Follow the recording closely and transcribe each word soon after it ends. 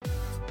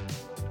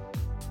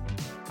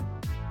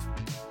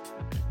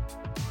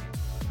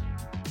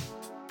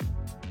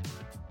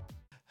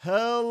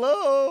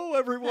Hello,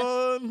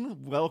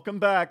 everyone. Welcome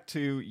back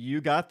to You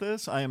Got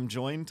This. I am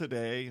joined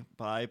today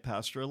by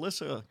Pastor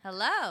Alyssa.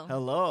 Hello.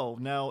 Hello.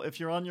 Now, if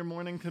you're on your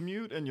morning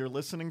commute and you're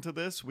listening to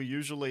this, we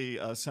usually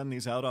send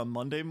these out on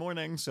Monday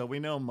mornings. So we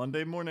know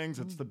Monday mornings,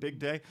 it's the big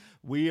day.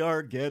 We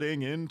are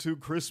getting into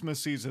Christmas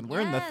season.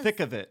 We're in the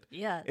thick of it.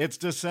 Yeah. It's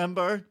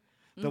December.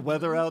 The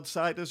weather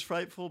outside is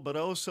frightful, but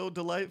oh so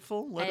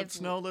delightful. Let it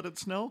snow, let it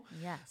snow.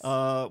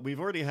 Yes. We've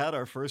already had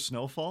our first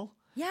snowfall.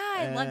 Yeah,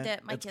 I loved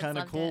it. My it's kids kind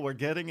of loved cool. it. We're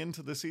getting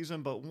into the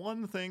season, but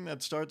one thing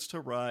that starts to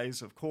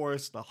rise, of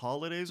course, the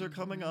holidays are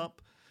coming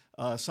up.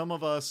 Some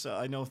of us,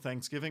 I know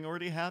Thanksgiving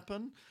already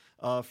happened.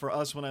 For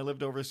us, when I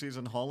lived overseas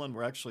in Holland,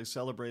 we're actually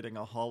celebrating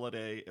a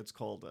holiday. It's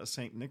called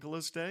St.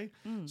 Nicholas Day.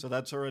 So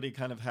that's already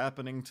kind of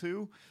happening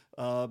too.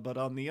 But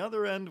on the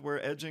other end, we're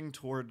edging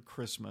toward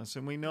Christmas.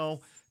 And we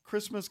know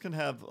Christmas can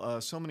have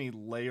so many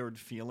layered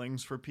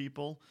feelings for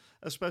people,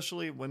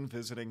 especially when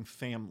visiting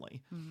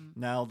family.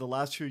 Now, the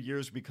last few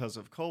years, because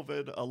of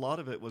COVID, a lot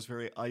of it was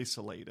very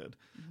isolated.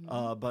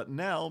 But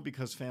now,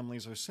 because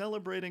families are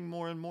celebrating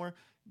more and more,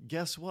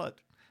 guess what?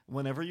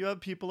 Whenever you have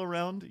people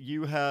around,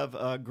 you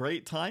have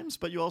great times,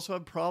 but you also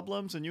have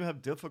problems and you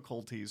have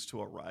difficulties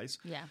to arise.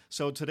 Yeah.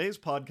 So today's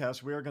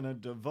podcast, we are going to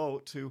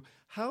devote to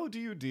how do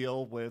you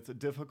deal with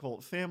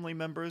difficult family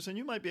members? And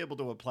you might be able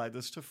to apply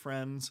this to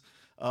friends.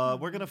 We're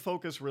going to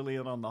focus really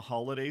in on the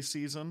holiday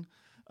season.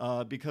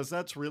 Because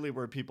that's really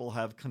where people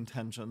have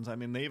contentions. I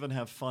mean, they even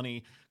have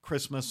funny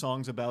Christmas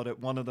songs about it.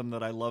 One of them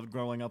that I loved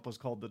growing up was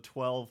called The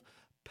 12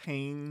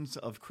 Pains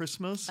of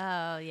Christmas.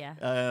 Oh,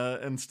 yeah.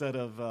 Instead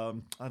of,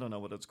 I don't know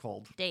what it's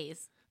called.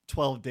 Days.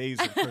 12 Days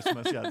of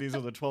Christmas. Yeah, these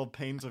are the 12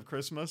 Pains of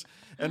Christmas.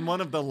 And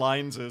one of the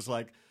lines is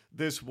like,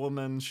 this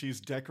woman, she's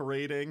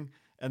decorating.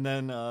 And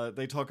then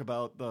they talk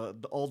about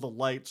all the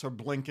lights are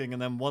blinking,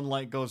 and then one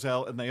light goes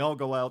out, and they all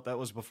go out. That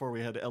was before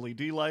we had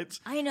LED lights.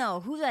 I know.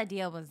 Whose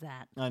idea was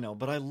that? I know,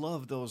 but I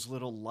love those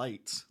little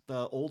lights,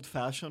 the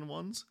old-fashioned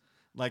ones.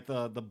 Like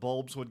the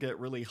bulbs would get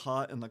really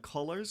hot and the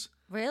colors.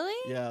 Really?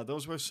 Yeah,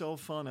 those were so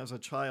fun as a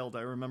child.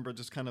 I remember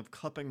just kind of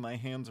cupping my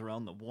hands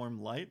around the warm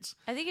lights.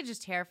 I think it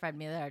just terrified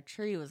me that our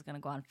tree was going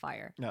to go on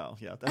fire. No,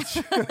 yeah, that's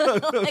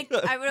Like,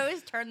 I would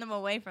always turn them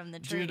away from the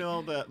tree. Do you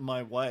know that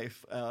my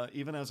wife,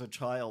 even as a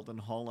child in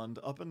Holland,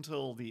 up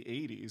until the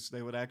 80s,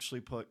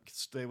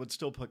 they would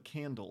still put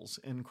candles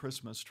in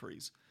Christmas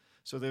trees.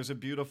 So there's a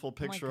beautiful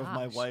picture of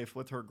my wife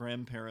with her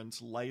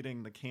grandparents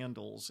lighting the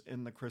candles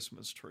in the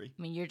Christmas tree.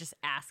 I mean, you're just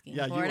asking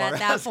Yeah, for you it are at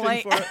that asking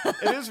point. for it.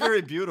 It is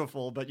very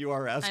beautiful, but you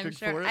are asking I'm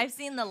sure. for it. I've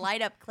seen the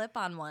light up clip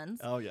on ones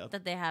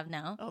that they have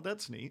now. Oh,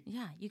 that's neat.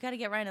 Yeah, you got to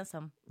get right on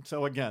some.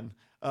 So again,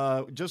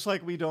 just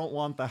like we don't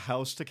want the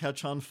house to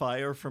catch on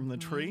fire from the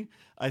tree,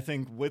 I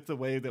think with the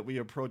way that we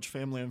approach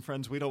family and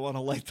friends, we don't want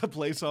to light the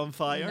place on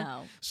fire.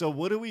 No. So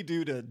what do we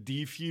do to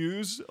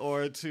defuse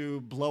or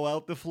to blow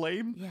out the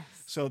flame? Yes.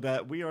 So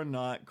that we are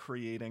not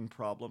creating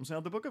problems. Now,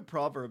 the book of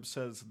Proverbs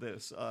says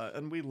this,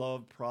 and we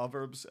love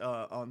Proverbs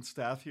on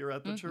staff here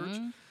at the church,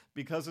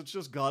 because it's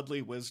just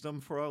godly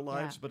wisdom for our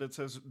lives. But it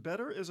says,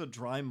 better is a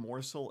dry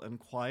morsel and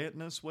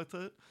quietness with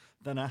it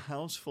than a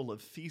house full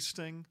of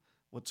feasting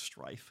with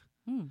strife.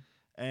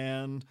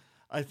 And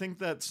I think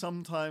that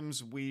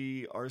sometimes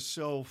we are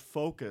so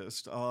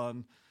focused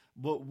on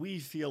what we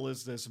feel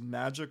is this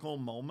magical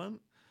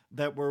moment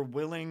that we're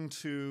willing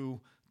to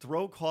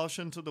throw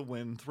caution to the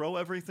wind, throw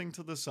everything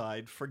to the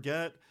side,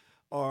 forget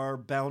our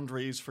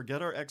boundaries,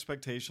 forget our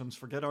expectations,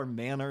 forget our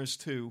manners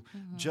too,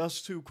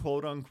 just to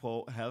quote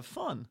unquote have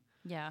fun.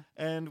 Yeah.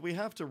 And we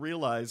have to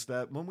realize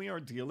that when we are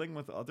dealing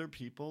with other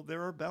people,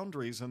 there are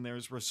boundaries and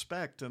there's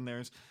respect and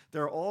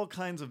there are all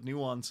kinds of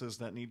nuances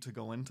that need to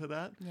go into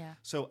that. Yeah.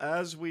 So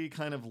as we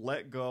kind of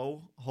let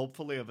go,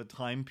 hopefully, of a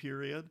time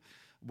period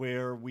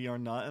where we are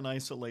not in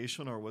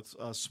isolation or with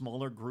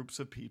smaller groups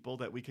of people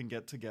that we can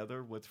get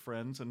together with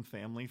friends and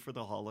family for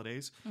the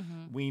holidays,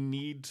 we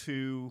need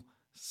to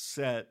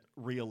set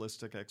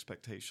realistic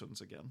expectations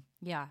again.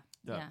 Yeah.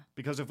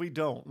 Because if we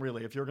don't,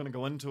 really, if you're going to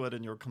go into it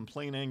and you're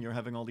complaining, you're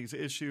having all these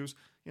issues,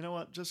 you know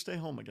what? Just stay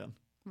home again.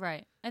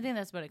 Right. I think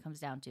that's what it comes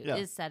down to,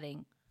 is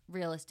setting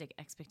realistic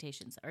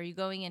expectations. Are you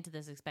going into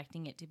this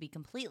expecting it to be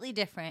completely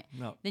different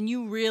than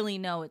you really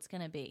know it's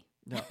going to be?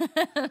 No.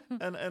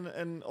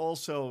 and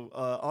also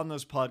on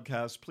this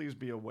podcast, please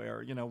be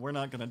aware, we're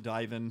not going to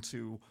dive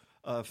into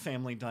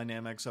family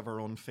dynamics of our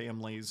own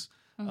families.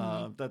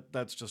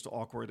 That's just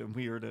awkward and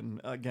weird.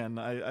 And again,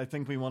 I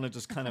think we want to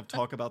just kind of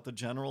talk about the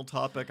general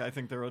topic. I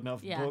think there are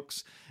enough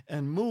books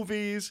and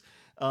movies,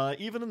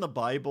 even in the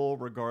Bible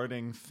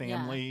regarding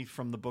family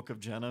from the book of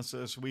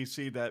Genesis. We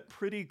see that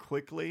pretty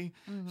quickly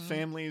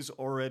families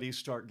already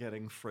start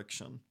getting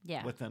friction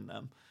within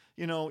them.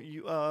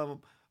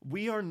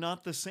 We are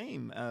not the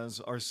same as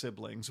our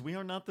siblings. We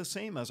are not the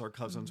same as our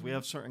cousins. We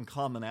have certain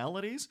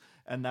commonalities,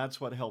 and that's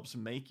what helps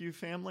make you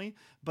family,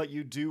 but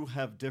you do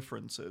have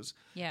differences.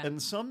 Yeah. And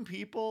some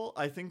people,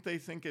 I think they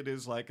think it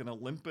is like an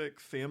Olympic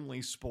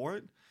family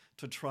sport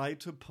to try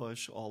to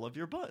push all of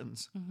your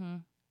buttons.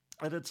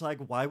 And it's like,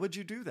 why would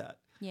you do that?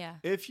 Yeah.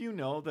 If you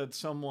know that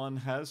someone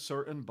has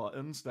certain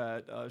buttons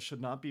that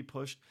should not be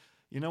pushed,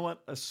 you know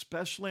what?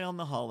 Especially on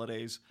the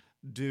holidays,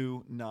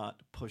 do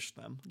not push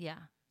them. Yeah.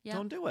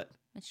 Don't do it.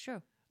 It's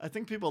true. I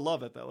think people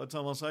love it, though. It's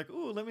almost like,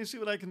 ooh, let me see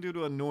what I can do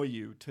to annoy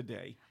you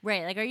today.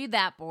 Right. Like, are you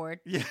that bored?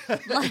 Yeah,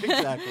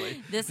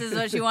 exactly. This is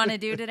what you want to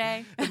do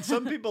today? And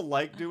some people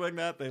like doing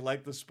that. They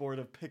like the sport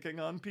of picking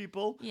on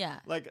people. Yeah.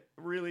 Like,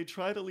 really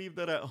try to leave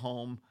that at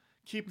home.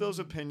 Keep those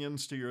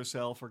opinions to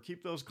yourself or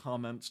keep those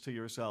comments to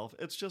yourself.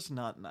 It's just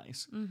not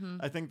nice.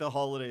 I think the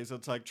holidays,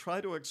 it's like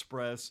try to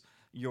express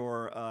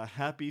your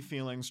happy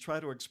feelings. Try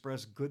to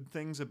express good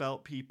things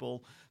about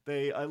people.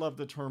 I love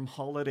the term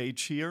holiday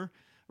cheer.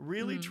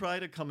 Really try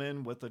to come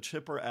in with a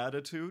chipper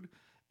attitude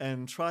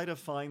and try to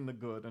find the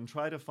good and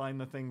try to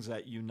find the things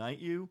that unite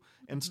you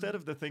instead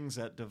of the things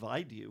that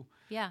divide you.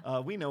 Yeah.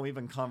 We know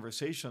even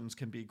conversations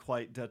can be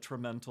quite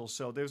detrimental.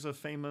 So there's a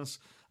famous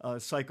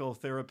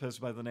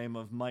psychotherapist by the name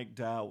of Mike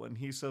Dow, and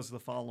he says the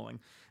following: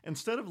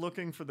 instead of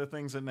looking for the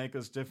things that make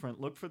us different,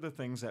 look for the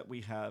things that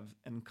we have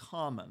in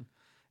common.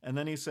 And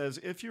then he says,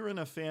 if you're in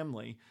a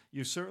family,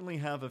 you certainly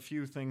have a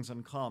few things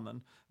in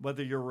common,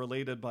 whether you're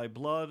related by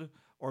blood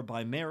or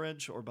by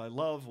marriage or by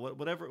love,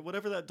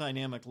 whatever that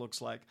dynamic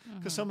looks like.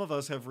 Because some of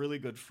us have really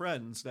good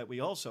friends that we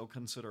also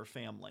consider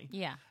family.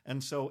 Yeah.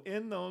 And so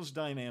in those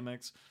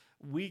dynamics,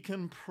 we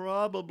can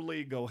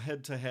probably go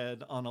head to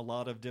head on a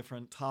lot of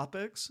different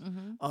topics,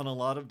 on a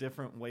lot of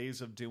different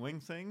ways of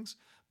doing things.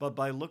 But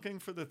by looking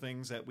for the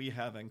things that we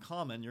have in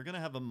common, you're going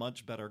to have a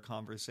much better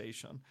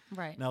conversation.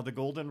 Right. Now, the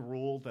golden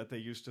rule that they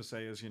used to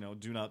say is,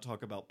 do not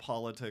talk about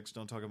politics,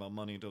 don't talk about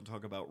money, don't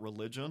talk about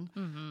religion.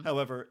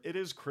 However, it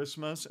is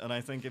Christmas, and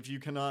I think if you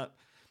cannot...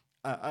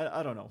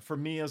 I don't know. For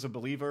me as a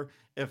believer,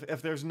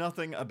 if there's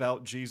nothing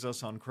about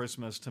Jesus on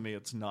Christmas, to me,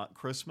 it's not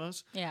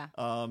Christmas. Yeah.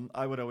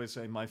 I would always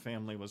say my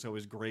family was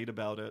always great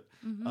about it,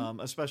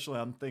 especially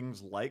on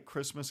things like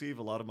Christmas Eve.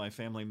 A lot of my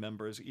family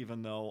members,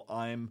 even though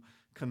I'm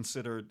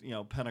considered,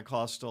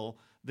 Pentecostal,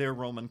 they're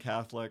Roman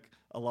Catholic.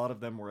 A lot of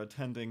them were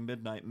attending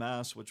midnight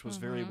mass, which was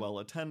very well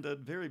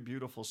attended. Very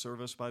beautiful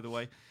service, by the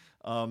way.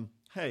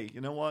 Hey, you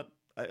know what?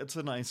 It's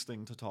a nice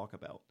thing to talk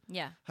about.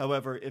 Yeah.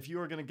 However, if you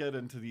are going to get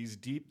into these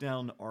deep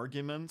down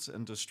arguments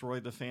and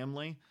destroy the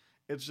family,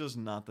 it's just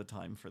not the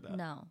time for that.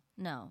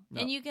 No.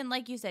 And you can,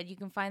 like you said, you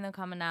can find the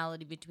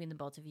commonality between the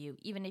both of you,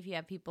 even if you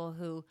have people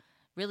who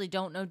really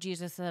don't know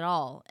Jesus at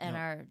all and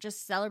are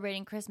just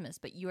celebrating Christmas,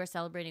 but you are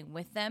celebrating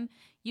with them.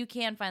 You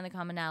can find the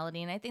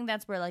commonality. And I think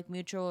that's where like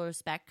mutual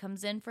respect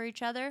comes in for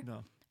each other,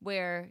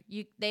 where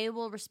they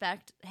will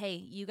respect, hey,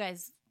 you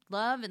guys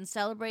love and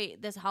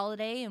celebrate this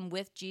holiday and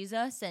with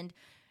Jesus, and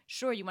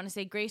sure, you want to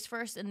say grace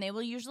first, and they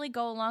will usually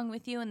go along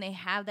with you, and they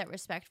have that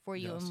respect for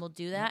you and will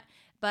do that.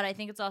 But I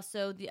think it's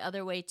also the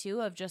other way too,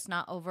 of just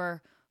not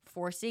over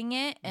forcing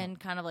it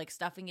and kind of like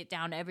stuffing it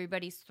down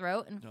everybody's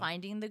throat, and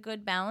finding the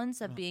good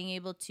balance of being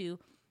able to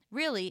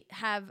really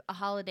have a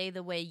holiday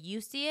the way you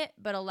see it,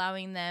 but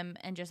allowing them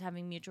and just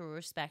having mutual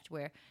respect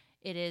where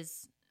it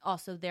is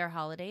also their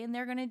holiday and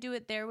they're going to do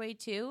it their way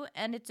too.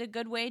 And it's a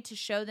good way to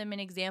show them an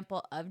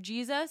example of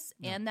Jesus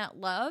and that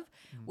love,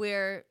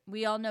 where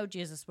we all know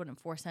Jesus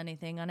wouldn't force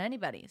anything on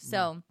anybody.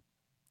 So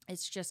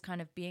it's just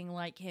kind of being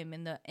like him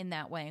in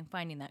that way and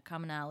finding that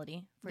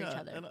commonality for each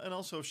other. And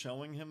also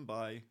showing him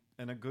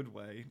in a good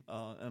way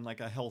and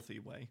like a healthy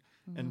way,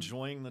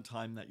 enjoying the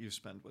time that you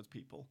spend with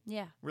people.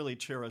 Yeah. Really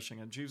cherishing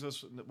it.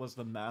 Jesus was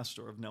the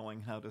master of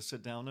knowing how to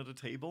sit down at a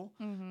table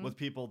with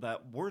people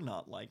that were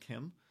not like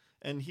him.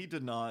 And he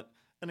did not,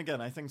 and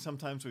again, I think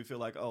sometimes we feel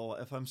like, oh,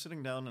 if I'm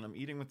sitting down and I'm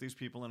eating with these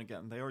people, and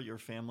again, they are your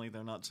family,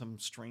 they're not some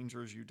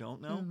strangers you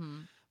don't know.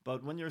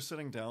 But when you're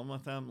sitting down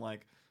with them,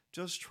 like,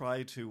 just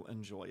try to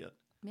enjoy it.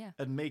 Yeah.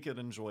 And make it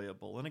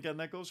enjoyable. And again,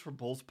 that goes for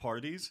both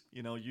parties.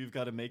 You've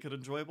got to make it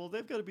enjoyable.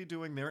 They've got to be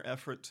doing their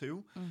effort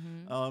too.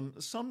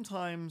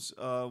 Sometimes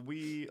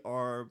we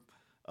are,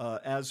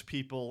 as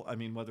people, I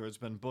mean, whether it's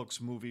been books,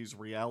 movies,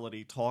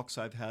 reality, talks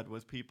I've had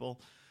with people,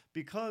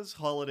 because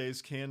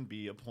holidays can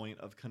be a point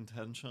of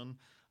contention,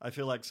 I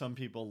feel like some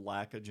people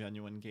lack a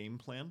genuine game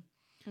plan.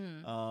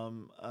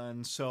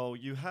 And so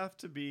you have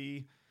to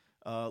be,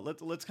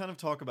 let's kind of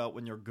talk about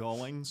when you're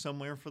going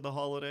somewhere for the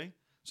holiday.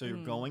 So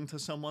you're going to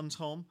someone's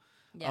home.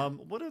 Yeah.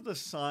 What are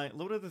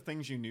the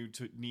things you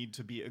need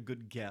to be a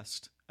good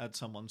guest at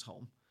someone's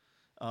home?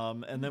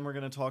 And then we're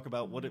going to talk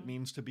about what it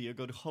means to be a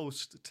good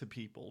host to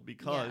people,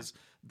 because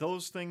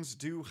those things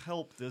do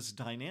help this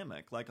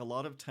dynamic. Like, a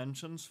lot of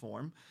tensions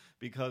form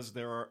because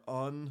there are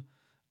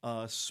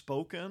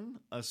unspoken,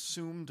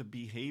 assumed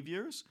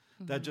behaviors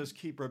that just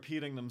keep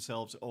repeating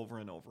themselves over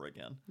and over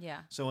again. Yeah.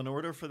 So in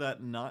order for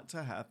that not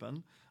to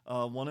happen,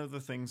 one of the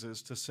things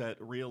is to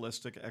set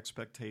realistic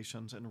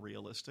expectations and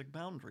realistic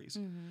boundaries.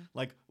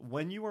 Like,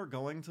 when you are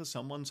going to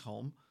someone's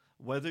home,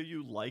 whether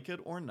you like it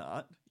or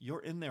not,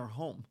 you're in their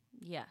home.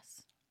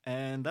 Yes.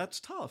 And that's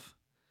tough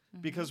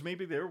because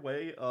maybe their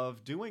way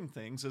of doing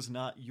things is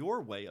not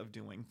your way of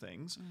doing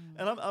things.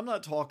 And I'm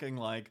not talking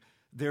like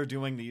they're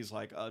doing these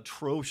like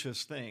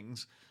atrocious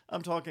things.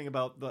 I'm talking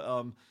about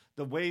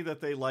the way that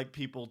they like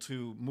people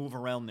to move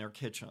around their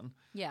kitchen.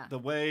 Yeah. The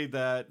way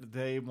that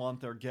they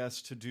want their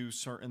guests to do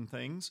certain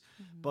things.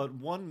 But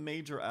one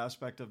major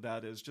aspect of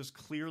that is just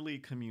clearly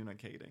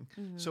communicating.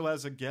 So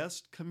as a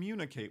guest,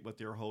 communicate with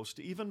your host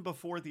even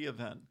before the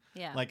event.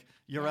 Yeah. Like,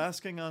 you're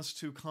asking us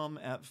to come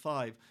at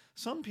 5.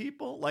 Some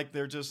people, like,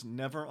 they're just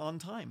never on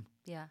time.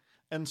 Yeah.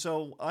 And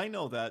so I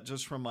know that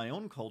just from my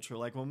own culture.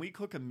 Like, when we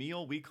cook a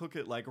meal, we cook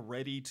it, like,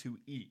 ready to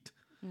eat.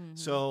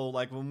 So,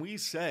 like, when we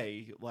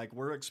say, like,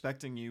 we're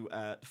expecting you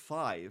at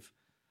 5,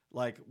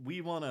 like, we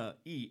want to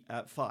eat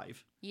at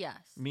 5. Yes.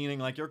 Meaning,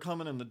 like, you're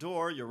coming in the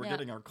door, we're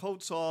getting our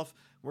coats off,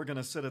 we're going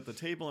to sit at the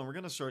table, and we're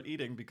going to start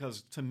eating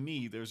because, to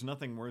me, there's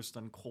nothing worse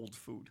than cold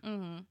food.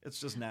 It's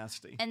just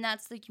nasty. And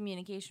that's the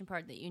communication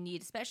part that you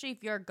need, especially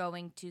if you're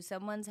going to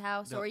someone's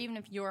house or even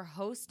if you're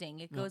hosting.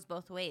 It goes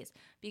both ways.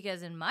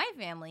 Because in my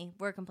family,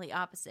 we're complete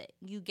opposite.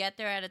 You get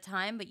there at a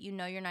time, but you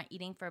know you're not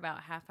eating for about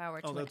a half hour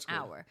to an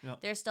hour. Yeah.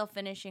 They're still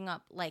finishing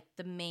up, like,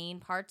 the main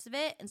parts of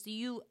it. And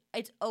so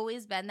it's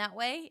always been that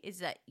way, is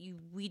that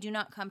we do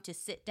not come to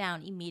sit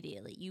down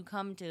immediately. You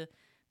come to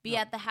be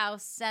at the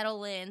house,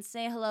 settle in,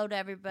 say hello to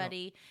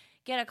everybody,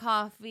 get a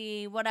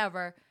coffee,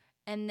 whatever.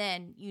 And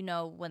then,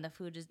 when the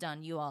food is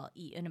done, you all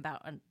eat in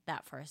about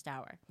that first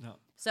hour. No.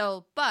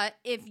 So, but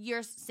if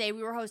say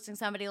we were hosting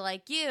somebody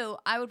like you,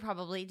 I would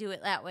probably do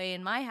it that way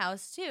in my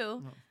house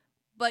too. No.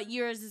 But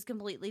yours is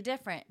completely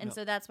different. And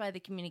so that's why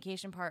the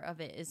communication part of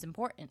it is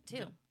important too.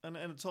 Yeah. And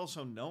it's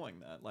also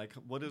knowing that, like,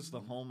 what is the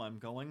home I'm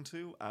going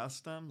to?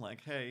 Ask them,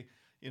 like, hey,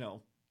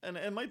 and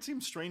it might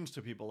seem strange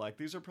to people. Like,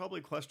 these are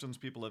probably questions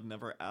people have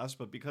never asked,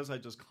 but because I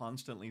just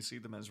constantly see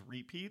them as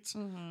repeats,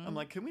 I'm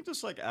like, can we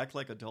just, like, act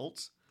like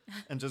adults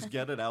and just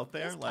get it out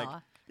there? Just like,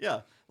 talk.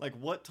 yeah, like,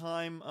 what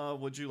time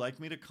would you like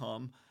me to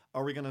come?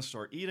 Are we going to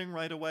start eating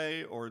right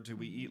away, or do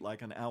we eat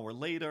like an hour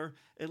later?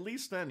 At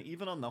least then,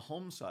 even on the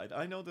home side,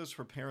 I know this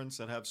for parents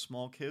that have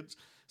small kids.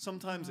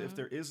 Sometimes if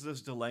there is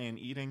this delay in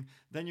eating,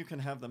 then you can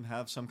have them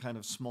have some kind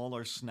of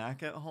smaller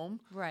snack at home.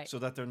 Right. So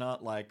that they're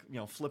not, like,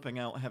 flipping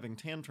out, having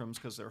tantrums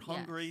because they're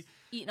hungry. Yes.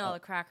 Eating all the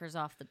crackers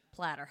off the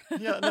platter.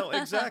 Yeah, no,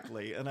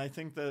 exactly. And I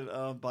think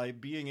that by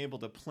being able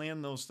to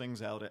plan those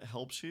things out, it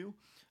helps you.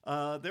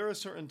 There are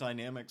certain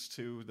dynamics,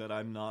 too, that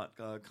I'm not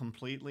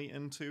completely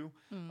into.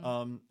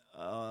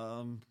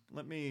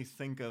 Let me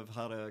think of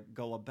how to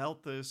go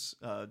about this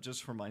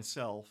just for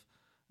myself.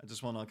 I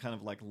just want to kind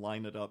of, like,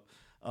 line it up.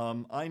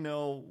 I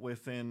know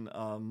within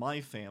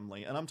my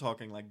family, and I'm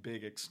talking like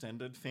big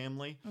extended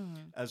family,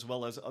 as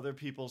well as other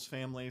people's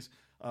families,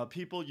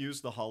 people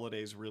use the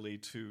holidays really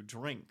to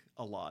drink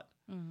a lot.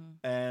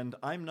 And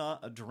I'm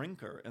not a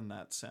drinker in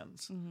that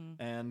sense.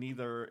 And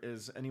neither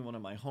is anyone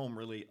in my home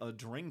really a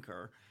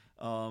drinker.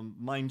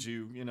 Mind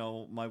you,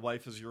 my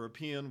wife is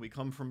European. We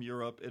come from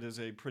Europe. It is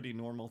a pretty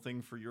normal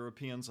thing for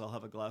Europeans. I'll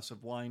have a glass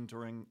of wine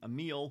during a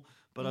meal.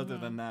 But other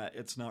than that,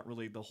 it's not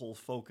really the whole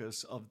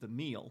focus of the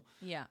meal.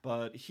 Yeah.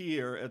 But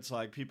here, it's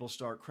like people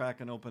start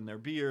cracking open their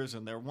beers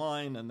and their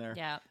wine and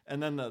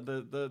and then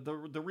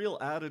the real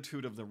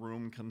attitude of the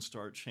room can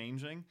start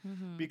changing.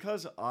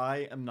 Because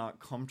I am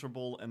not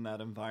comfortable in that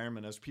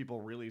environment as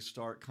people really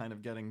start kind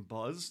of getting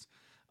buzzed.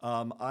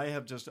 I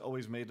have just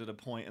always made it a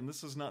point, and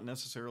this is not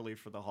necessarily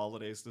for the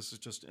holidays, this is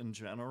just in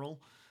general.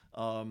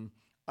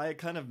 I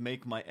kind of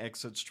make my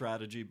exit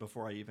strategy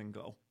before I even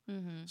go.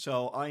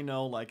 So I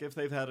know, like, if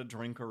they've had a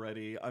drink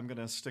already, I'm going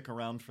to stick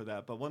around for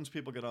that. But once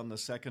people get on the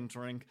second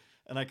drink,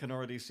 and I can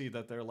already see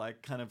that they're,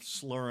 like, kind of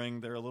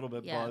slurring, they're a little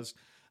bit buzzed,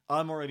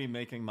 I'm already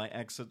making my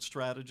exit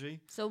strategy.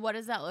 So what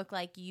does that look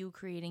like, you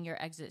creating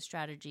your exit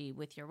strategy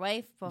with your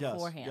wife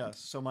beforehand? Yes.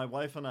 So my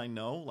wife and I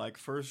know, like,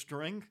 first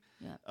drink,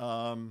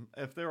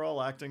 if they're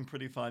all acting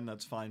pretty fine,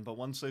 that's fine. But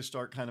once they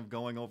start kind of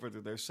going over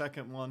to their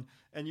second one,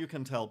 and you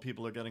can tell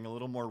people are getting a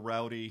little more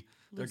rowdy.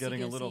 They're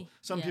getting a little,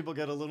 some people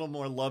get a little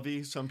more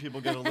lovey. Some people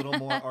get a little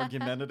more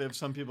argumentative.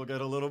 Some people get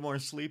a little more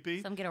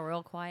sleepy. Some get a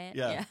real quiet.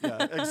 Yeah,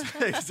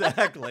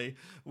 exactly.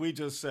 We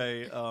just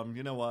say,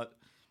 you know what?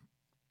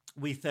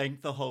 We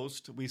thank the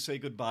host. We say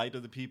goodbye to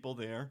the people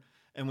there.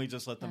 And we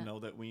just let them know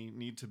that we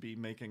need to be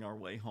making our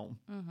way home.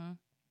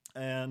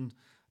 And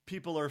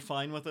people are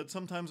fine with it.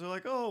 Sometimes they're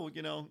like, oh,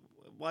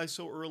 why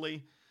so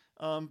early?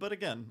 But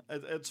again,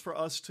 it's for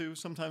us too.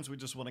 Sometimes we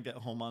just want to get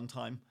home on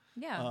time.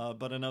 Yeah.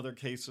 But in other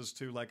cases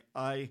too, like,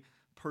 I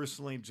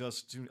personally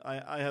just do,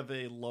 I have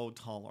a low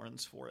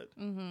tolerance for it.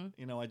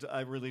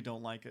 I really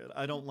don't like it.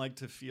 I don't like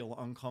to feel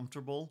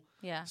uncomfortable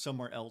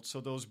somewhere else.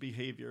 So those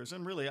behaviors,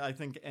 and really I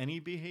think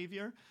any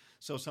behavior.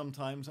 So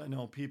sometimes I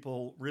know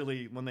people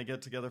really, when they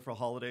get together for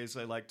holidays,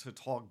 they like to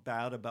talk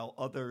bad about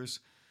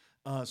others.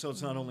 So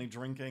it's not only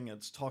drinking,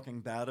 it's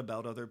talking bad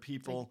about other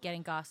people. Like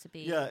getting gossipy.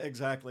 Yeah,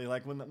 exactly.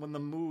 Like when the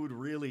mood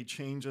really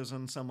changes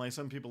in some way,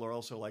 some people are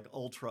also like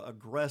ultra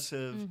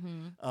aggressive.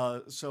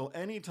 So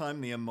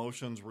anytime the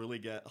emotions really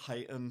get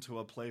heightened to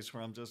a place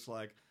where I'm just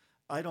like,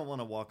 I don't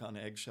want to walk on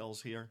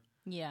eggshells here.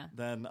 Yeah.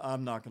 Then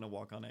I'm not going to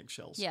walk on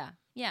eggshells. Yeah.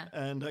 Yeah.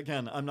 And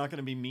again, I'm not going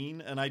to be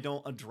mean, and I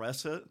don't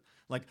address it.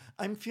 Like,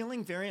 I'm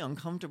feeling very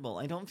uncomfortable.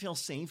 I don't feel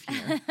safe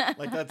here.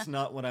 Like, that's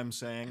not what I'm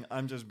saying.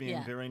 I'm just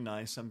being very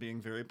nice. I'm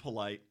being very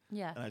polite.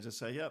 Yeah. And I just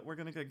say, yeah, we're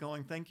going to get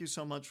going. Thank you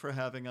so much for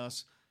having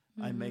us.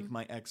 I make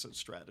my exit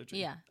strategy.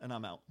 Yeah. And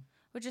I'm out.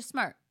 Which is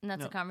smart. And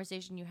that's a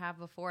conversation you have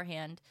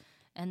beforehand.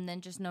 And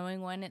then just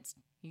knowing when it's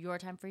your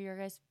time for your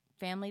guys'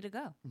 family to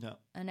go. Yeah.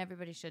 And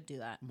everybody should do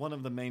that. One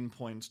of the main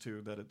points,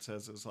 too, that it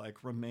says is like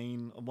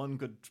one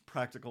good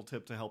practical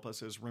tip to help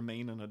us is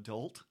remain an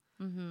adult.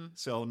 Mm-hmm.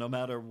 So no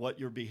matter what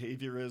your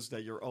behavior is,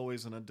 that you're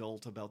always an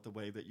adult about the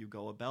way that you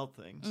go about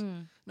things.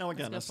 Now,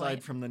 again,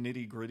 aside from the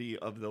nitty gritty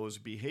of those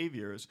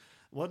behaviors,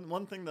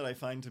 one thing that I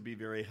find to be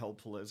very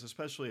helpful is,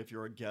 especially if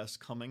you're a guest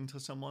coming to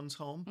someone's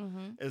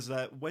home, is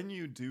that when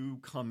you do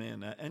come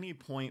in at any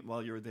point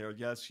while you're there,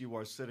 yes, you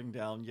are sitting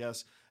down.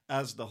 Yes,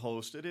 as the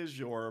host, it is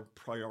your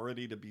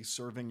priority to be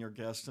serving your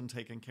guest and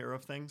taking care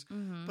of things.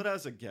 But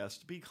as a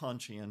guest, be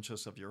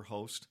conscientious of your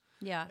host.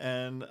 Yeah.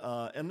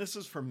 And this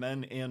is for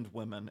men and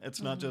women.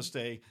 It's not just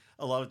a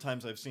lot of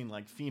times I've seen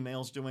like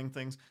females doing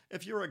things.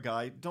 If you're a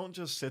guy, don't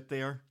just sit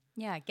there.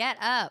 Yeah, get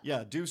up.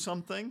 Yeah, do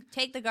something.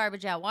 Take the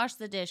garbage out, wash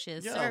the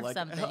dishes, serve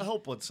something.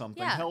 Help with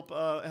something. Yeah.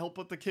 Help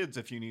with the kids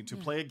if you need to.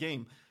 Play a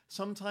game.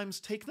 Sometimes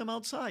take them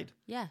outside.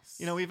 Yes.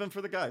 You know, even for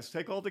the guys,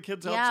 take all the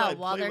kids outside. Yeah,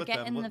 while play they're with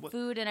getting them. the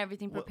food and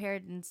everything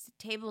prepared and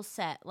table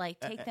set, like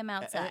take them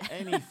outside.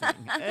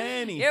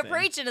 Anything. You're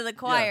preaching to the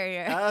choir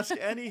here. Ask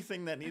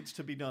anything that needs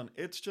to be done.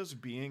 It's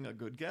just being a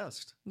good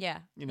guest. Yeah.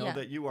 You know,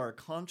 that you are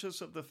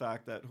conscious of the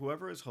fact that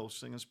whoever is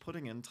hosting is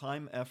putting in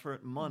time,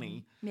 effort,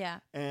 money.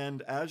 Yeah.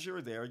 And as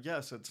you're there,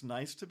 yes, it's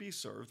nice to be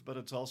served, but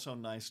it's also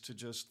nice to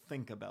just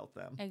think about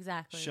them.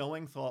 Exactly.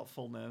 Showing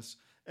thoughtfulness.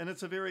 And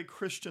it's a very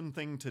Christian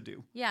thing to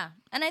do. Yeah.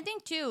 And I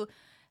think, too,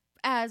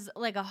 as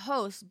like a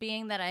host,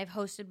 being that I've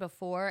hosted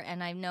before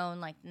and I've known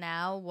like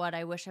now what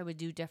I wish I would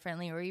do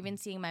differently, or even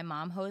seeing my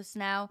mom host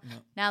now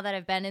that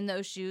I've been in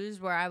those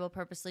shoes where I will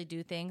purposely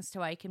do things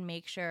so I can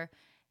make sure,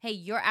 hey,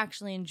 you're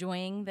actually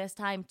enjoying this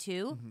time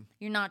too.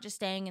 You're not just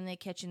staying in the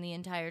kitchen the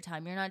entire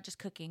time. You're not just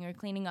cooking or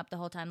cleaning up the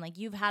whole time. Like,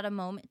 you've had a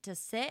moment to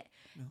sit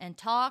and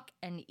talk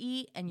and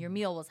eat, and your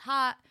meal was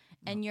hot,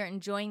 and you're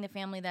enjoying the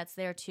family that's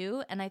there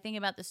too. And I think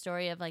about the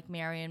story of like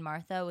Mary and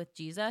Martha with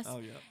Jesus,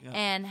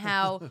 and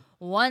how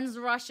one's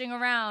rushing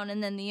around,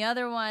 and then the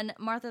other one,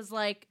 Martha's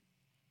like,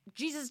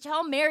 Jesus,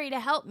 tell Mary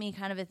to help me,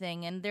 kind of a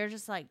thing. And they're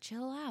just like,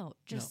 chill out,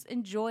 just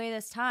enjoy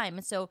this time.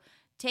 And so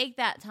take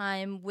that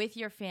time with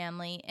your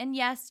family. And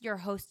yes, you're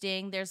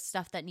hosting. There's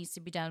stuff that needs to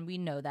be done. We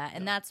know that.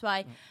 And that's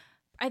why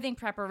I think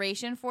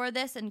preparation for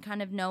this and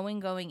kind of knowing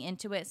going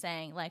into it,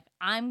 saying like,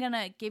 I'm going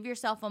to give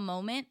yourself a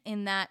moment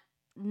in that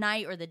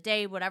night or the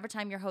day, whatever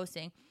time you're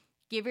hosting.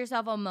 Give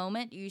yourself a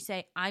moment. You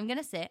say, I'm going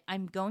to sit.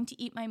 I'm going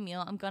to eat my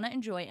meal. I'm going to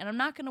enjoy. And I'm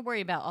not going to worry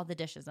about all the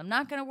dishes. I'm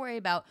not going to worry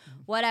about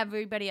what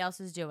everybody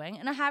else is doing.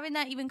 And having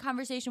that even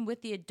conversation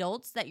with the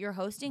adults that you're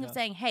hosting of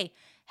saying, hey,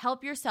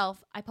 help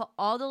yourself. I put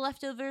all the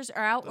leftovers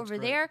are out over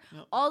there.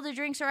 All the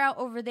drinks are out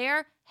over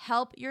there.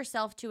 Help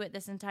yourself to it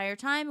this entire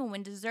time. And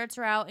when desserts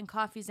are out and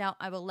coffee's out,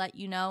 I will let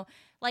you know.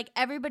 Like,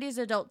 everybody's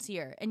adults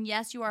here. And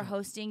yes, you are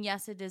hosting.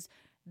 Yes, it is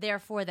there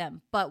for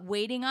them. But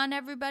waiting on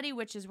everybody,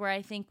 which is where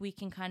I think we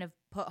can kind of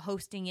put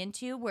hosting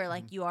into, where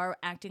like you are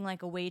acting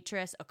like a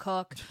waitress, a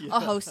cook, a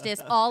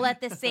hostess, all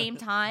at the same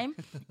time.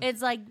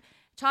 It's like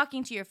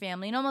talking to your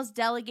family and almost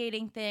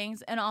delegating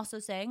things, and also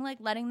saying like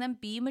letting them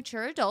be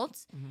mature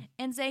adults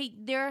and say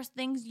there are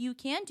things you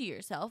can do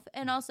yourself,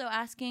 and also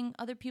asking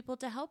other people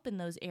to help in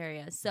those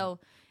areas.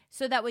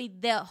 So that way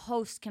the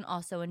host can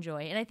also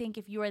enjoy. And I think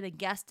if you are the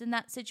guest in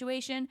that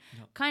situation,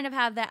 kind of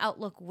have that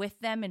outlook with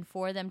them and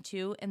for them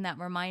too, and that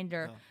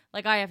reminder.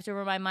 Like, I have to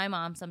remind my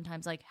mom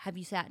sometimes, like, have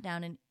you sat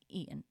down and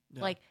eaten?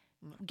 Like,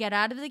 get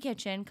out of the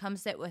kitchen, come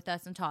sit with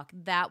us and talk.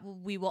 That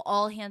we will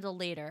all handle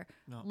later.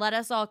 Let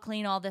us all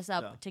clean all this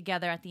up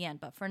together at the end.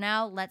 But for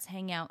now, let's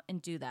hang out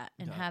and do that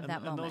and have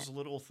that moment. And those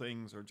little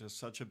things are just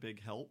such a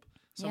big help.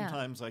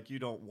 Sometimes, like, you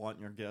don't want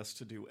your guests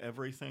to do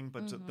everything,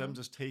 but them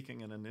just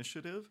taking an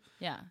initiative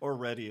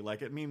already,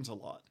 like, it means a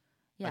lot.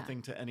 I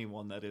think to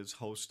anyone that is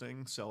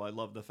hosting. So I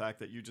love the fact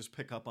that you just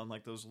pick up on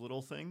like those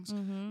little things,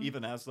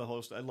 even as the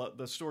host. I love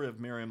the story of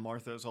Mary and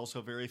Martha is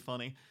also very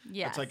funny.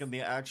 It's like in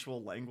the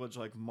actual language,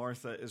 like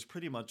Martha is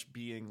pretty much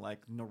being like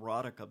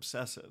neurotic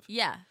obsessive.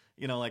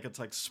 You know, like it's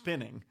like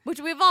spinning.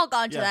 Which we've all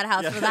gone to that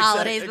house for the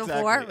holidays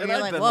before. And you're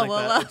I've like, been whoa, like whoa,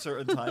 that whoa. at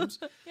certain times.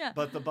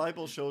 But the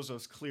Bible shows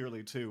us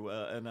clearly too,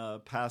 in a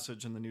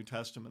passage in the New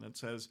Testament, it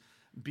says,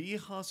 be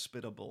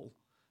hospitable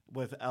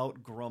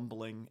without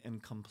grumbling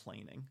and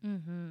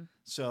complaining.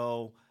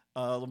 So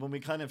when we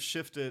kind of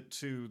shift it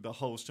to the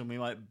host, and we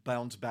might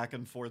bounce back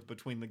and forth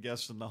between the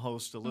guest and the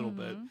host a little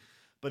bit,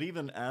 but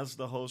even as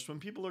the host, when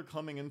people are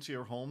coming into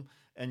your home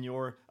and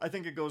I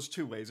think it goes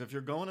two ways. If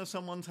you're going to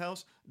someone's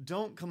house,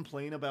 don't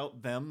complain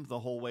about them the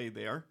whole way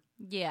there.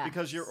 Yeah.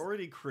 Because you're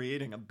already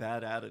creating a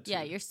bad attitude.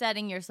 Yeah, you're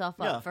setting yourself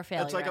up for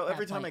failure. It's like, at oh, that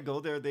every time point. I go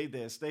there, they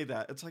this, they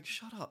that. It's like,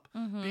 shut up.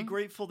 Be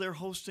grateful they're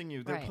hosting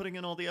you. They're Right. putting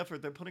in all the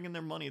effort. They're putting in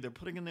their money. They're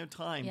putting in their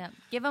time. Yeah,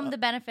 give them the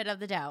benefit of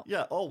the doubt.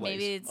 Yeah, always.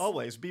 Maybe it's-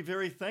 Always. Be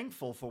very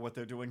thankful for what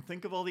they're doing.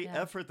 Think of all the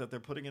Yeah. effort that they're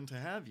putting in to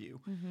have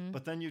you.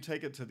 But then you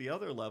take it to the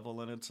other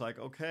level and it's like,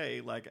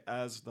 okay, like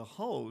as the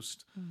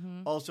host,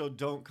 also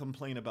don't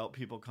complain about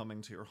people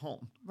coming to your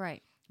home.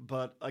 Right.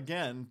 But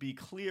again, be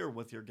clear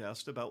with your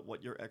guest about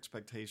what your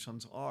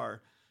expectations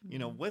are, you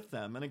know, with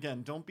them. And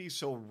again, don't be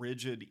so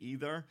rigid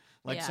either.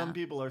 Like Yeah. some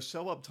people are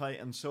so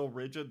uptight and so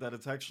rigid that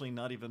it's actually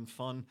not even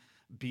fun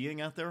being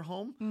at their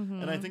home.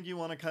 And I think you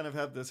want to kind of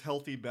have this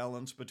healthy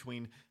balance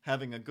between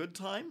having a good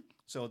time.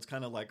 So it's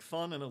kind of like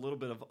fun and a little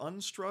bit of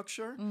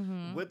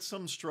unstructure with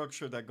some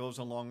structure that goes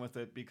along with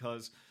it,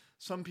 because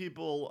some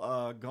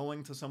people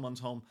going to someone's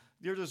home,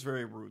 you're just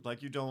very rude.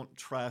 Like you don't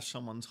trash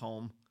someone's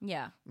home.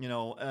 Yeah. You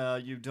know,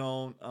 you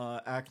don't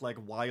act like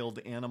wild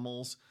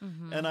animals.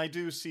 And I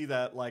do see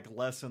that like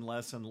less and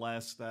less and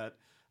less, that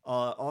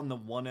on the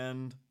one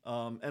end,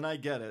 and I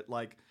get it,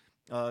 like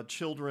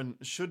children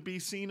should be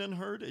seen and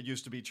heard. It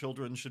used to be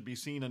children should be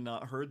seen and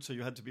not heard, so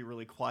you had to be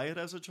really quiet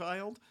as a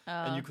child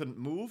and you couldn't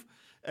move.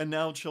 And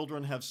now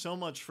children have so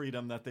much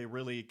freedom that they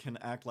really can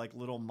act like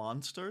little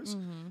monsters.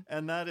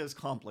 And that is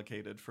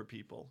complicated for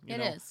people. You It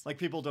know? is. Like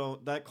people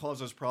don't, that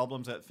causes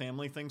problems at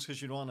family things, because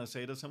you don't want to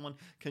say to someone,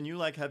 can you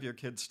like have your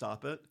kids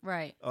stop it?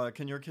 Right.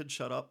 Can your kid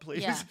shut up,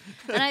 please? Yeah.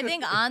 And I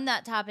think on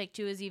that topic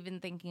too is even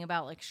thinking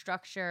about like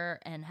structure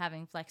and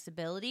having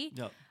flexibility.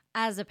 Yeah.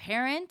 As a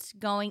parent,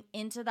 going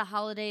into the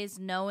holidays,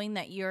 knowing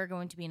that you're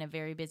going to be in a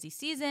very busy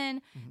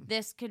season,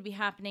 this could be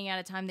happening at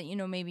a time that, you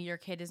know, maybe your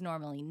kid is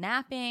normally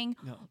napping,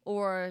 Yeah.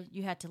 or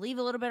you had to leave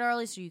a little bit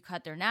early, so you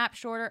cut their nap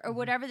shorter, or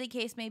whatever the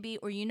case may be.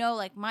 Or, you know,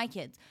 like my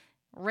kids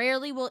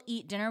rarely will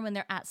eat dinner when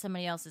they're at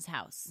somebody else's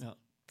house. Yeah.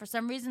 For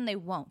some reason, they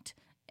won't.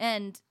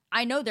 And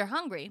I know they're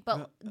hungry, but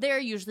Yeah. they're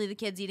usually the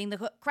kids eating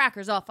the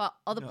crackers off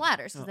all the Yeah.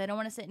 platters because Yeah. they don't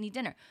want to sit and eat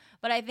dinner.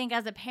 But I think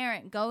as a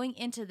parent, going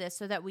into this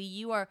so that way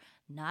you are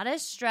not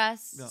as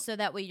stressed, Yeah. so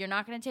that way you're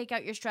not going to take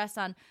out your stress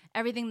on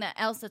everything that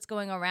else that's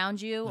going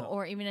around you, Yeah.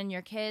 or even in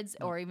your kids,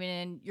 or even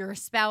in your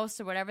spouse,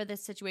 or whatever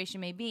this situation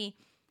may be.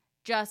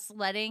 Just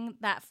letting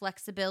that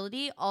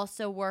flexibility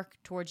also work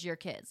towards your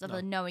kids,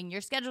 of knowing your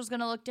schedule's going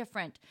to look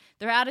different.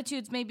 Their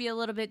attitudes may be a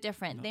little bit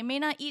different. They may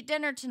not eat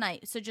dinner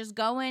tonight. So just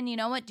go in, you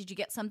know what? Did you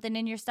get something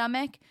in your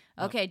stomach?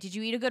 Okay. Did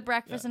you eat a good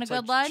breakfast and a It's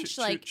good like lunch?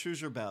 Like, choose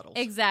your battles.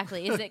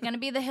 exactly. Is it going to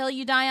be the hill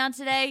you die on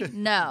today?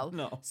 No.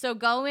 No. So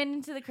go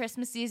into the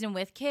Christmas season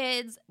with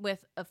kids,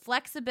 with a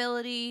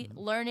flexibility,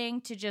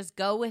 learning to just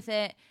go with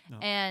it,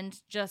 and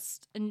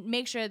just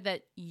make sure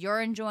that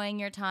you're enjoying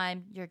your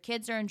time, your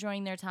kids are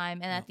enjoying their time,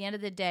 and at the end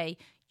of the day,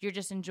 you're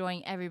just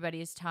enjoying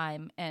everybody's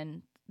time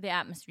and the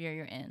atmosphere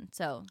you're in.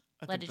 So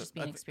let it just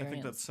be an I experience.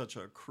 think that's such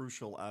a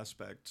crucial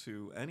aspect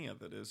to any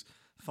of it, is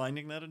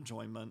finding that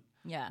enjoyment,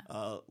 Yeah.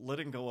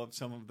 letting go of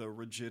some of the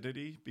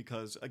rigidity,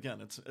 because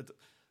again, it's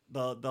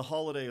the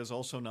holiday is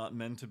also not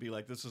meant to be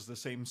like, this is the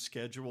same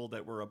schedule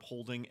that we're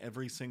upholding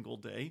every single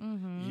day.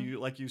 You,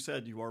 like you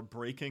said, you are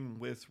breaking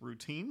with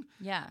routine.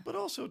 Yeah. But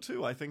also,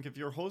 too, I think if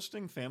you're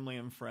hosting family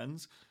and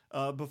friends,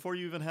 before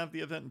you even have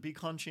the event, be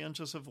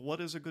conscientious of what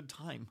is a good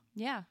time.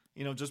 Yeah.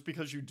 You know, just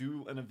because you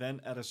do an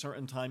event at a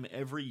certain time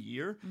every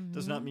year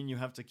does not mean you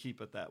have to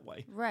keep it that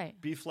way.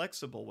 Right. Be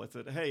flexible with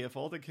it. Hey, if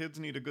all the kids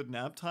need a good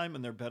nap time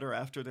and they're better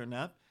after their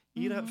nap,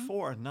 eat at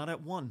 4, not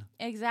at 1.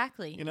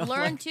 Exactly. You know,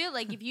 Learn like- too,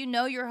 like if you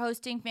know you're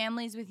hosting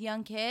families with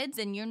young kids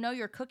and you know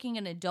you're cooking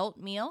an adult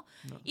meal,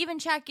 even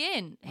check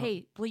in.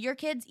 Hey, will your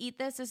kids eat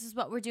this? This is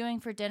what we're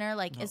doing for dinner.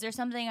 Like, is there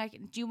something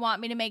do you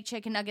want me to make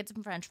chicken nuggets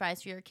and french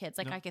fries for your kids?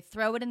 Like, I could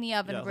throw it in the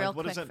oven Yeah, real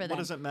like, quick for what them.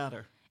 does it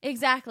matter?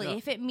 Exactly. Yeah.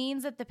 If it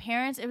means that the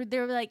parents,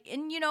 they're like,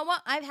 and you know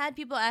what? I've had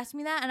people ask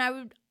me that, and I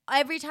would,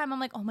 every time I'm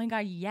like, oh my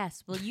God,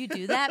 yes. Will you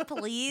do that,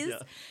 please? Yeah.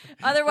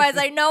 Otherwise,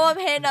 I know I'm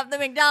hitting up the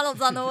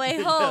McDonald's on the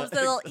way home, so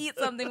they'll eat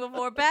something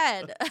before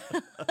bed.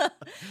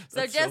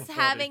 So That's just so funny.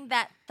 having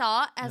that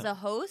thought as a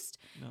host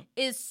Yeah.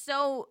 is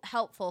so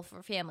helpful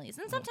for families.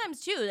 And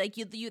sometimes too, like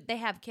they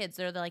have kids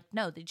that are like,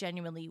 no, they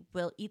genuinely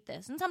will eat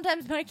this. And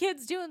sometimes my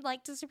kids do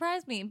like to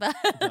surprise me, but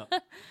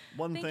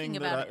One Thinking thing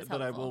about it is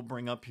that I helpful. will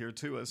bring up here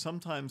too is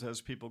sometimes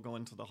as people go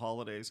into the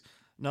holidays,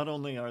 not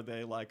only are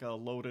they like a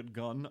loaded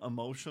gun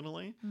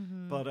emotionally,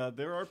 Mm-hmm. but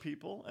there are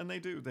people, and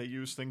they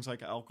use things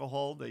like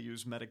alcohol, they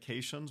use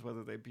medications,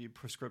 whether they be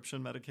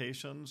prescription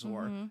medications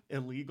or Mm-hmm.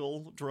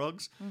 illegal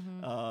drugs,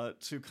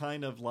 to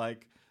kind of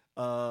like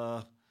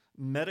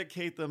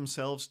medicate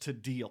themselves to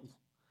deal.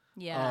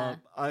 yeah.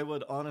 I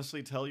would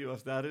honestly tell you,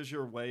 if that is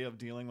your way of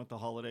dealing with the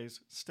holidays,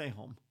 stay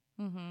home.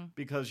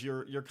 Because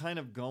you're kind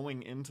of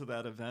going into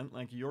that event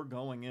like you're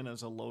going in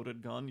as a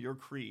loaded gun. You're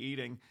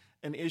creating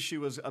an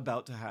issue is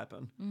about to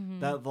happen.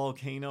 That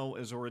volcano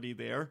is already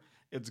there.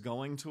 It's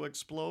going to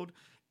explode.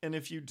 And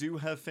if you do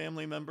have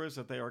family members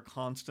that they are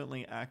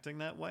constantly acting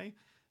that way,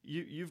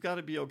 you've got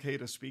to be okay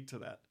to speak to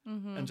that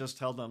and just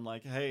tell them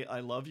like, hey,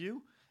 I love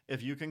you.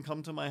 if you can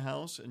come to my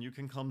house and you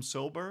can come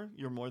sober,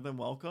 you're more than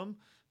welcome.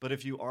 But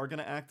if you are going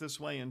to act this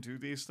way and do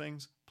these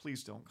things,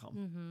 please don't come.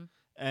 Mm-hmm.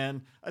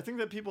 And I think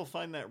that people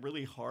find that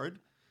really hard,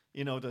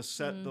 to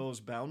set those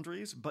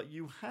boundaries. But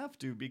you have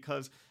to,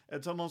 because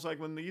it's almost like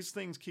when these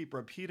things keep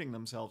repeating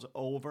themselves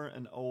over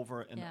and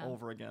over and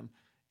over again,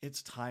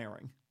 it's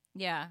tiring.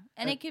 Yeah.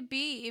 And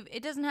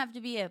it doesn't have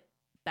to be a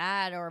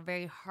bad or a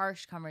very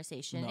harsh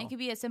conversation. No. It could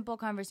be a simple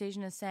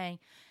conversation of saying,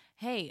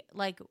 hey,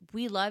 like,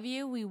 we love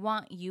you. We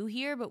want you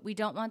here, but we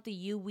don't want the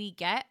you we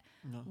get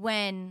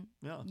when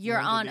you're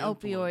on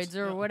opioids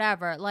or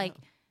whatever. Like,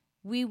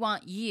 we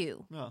want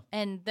you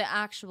and the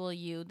actual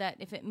you, that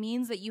if it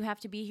means that you have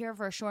to be here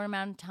for a short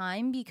amount of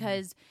time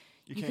because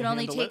you can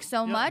only take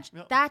so much,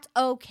 that's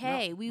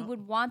okay. We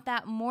would want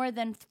that more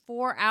than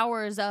 4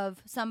 hours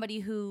of somebody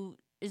who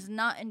is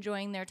not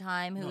enjoying their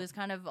time, who is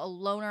kind of a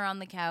loner on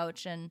the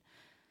couch and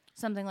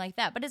something like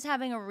that. But it's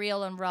having a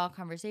real and raw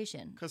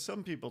conversation. Because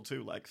some people,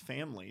 too, like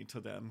family to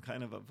them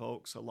kind of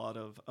evokes a lot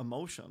of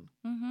emotion.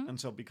 Mm-hmm. And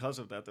so because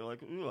of that, they're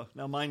like, ugh.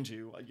 Now, mind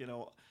you,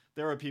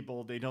 there are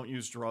people, they don't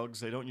use drugs,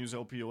 they don't use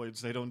opioids,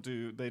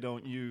 they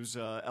don't use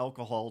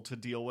alcohol to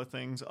deal with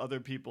things. Other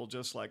people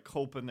just like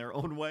cope in their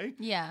own way.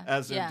 Yeah.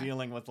 As they're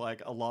dealing with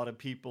like a lot of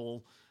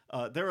people.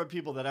 There are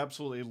people that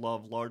absolutely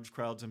love large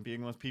crowds and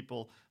being with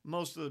people.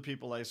 Most of the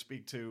people I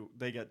speak to,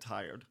 they get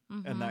tired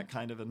in that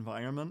kind of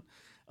environment.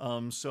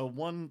 So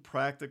one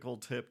practical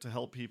tip to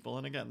help people,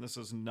 and again, this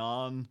is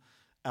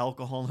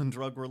non-alcohol and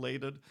drug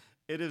related,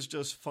 it is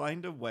just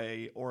find a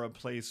way or a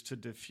place to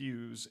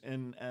diffuse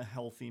in a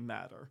healthy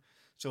manner.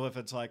 So if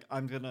it's like,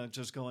 I'm going to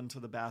just go into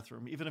the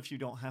bathroom, even if you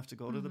don't have to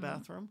go to the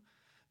bathroom,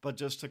 but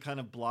just to kind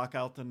of block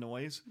out the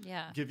noise.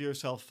 Yeah. Give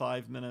yourself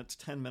 5 minutes,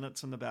 10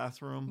 minutes in the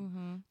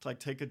bathroom. To like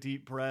take a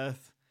deep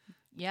breath.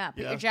 Yeah,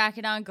 put your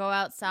jacket on, go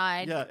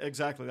outside. Yeah,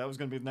 exactly. That was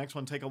going to be the next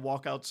one. Take a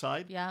walk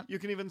outside. Yeah. You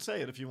can even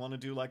say it if you want to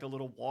do like a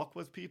little walk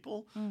with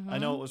people. I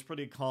know it was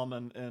pretty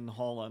common in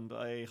Holland.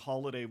 A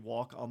holiday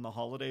walk on the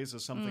holidays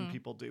is something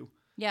people do.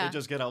 Yeah. They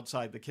just get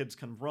outside. The kids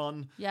can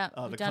run. Yeah,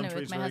 the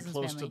country's very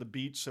close to the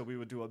beach, so we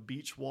would do a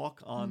beach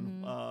walk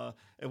on,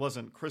 it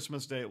wasn't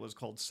Christmas Day, it was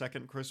called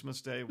Second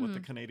Christmas Day, what the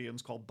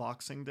Canadians call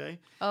Boxing Day.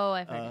 Oh,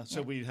 I've heard it.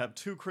 So we have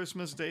 2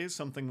 Christmas days,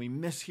 something we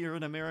miss here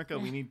in America.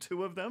 We need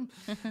 2 of them.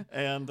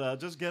 And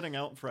just getting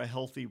out for a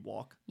healthy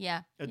walk.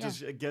 Yeah.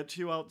 It gets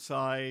you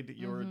outside.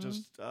 You're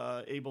just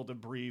able to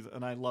breathe,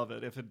 and I love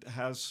it. If it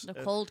has... The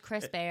cold,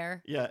 crisp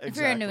air. Yeah, exactly. If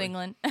you're in New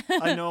England.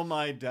 I know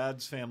my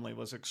dad's family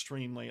was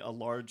extremely a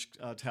large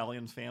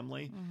Italian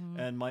family,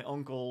 and my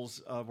uncles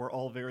were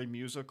all very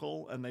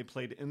musical, and they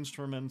played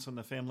instruments, and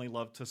the family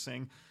loved to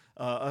sing.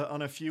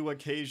 On a few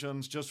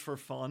occasions, just for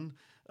fun,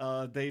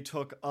 they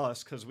took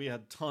us, because we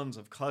had tons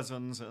of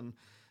cousins and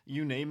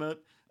you name it,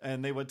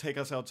 and they would take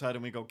us outside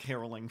and we go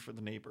caroling for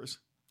the neighbors.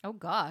 Oh,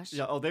 gosh.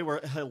 Yeah, they were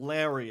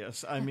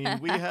hilarious. I mean,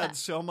 we had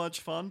so much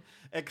fun.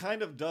 It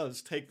kind of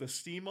does take the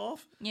steam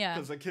off. Yeah.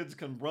 Because the kids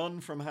can run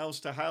from house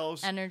to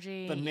house.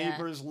 Energy. The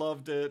neighbors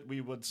loved it.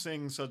 We would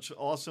sing such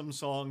awesome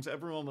songs.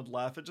 Everyone would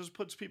laugh. It just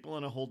puts people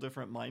in a whole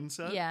different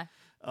mindset. Yeah.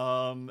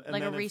 And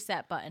like a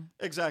reset button.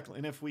 Exactly.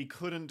 And if we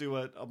couldn't do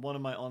it, one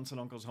of my aunts and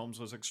uncles' homes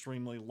was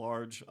extremely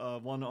large.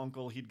 One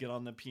uncle, he'd get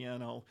on the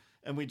piano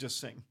and we'd just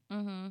sing.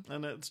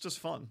 And it's just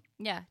fun.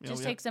 Yeah.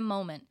 Just takes a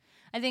moment.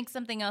 I think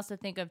something else to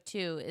think of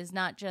too is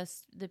not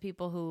just the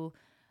people who,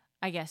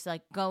 I guess,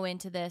 like go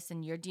into this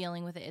and you're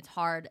dealing with it. It's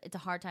hard. It's a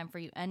hard time for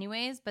you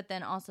anyways. But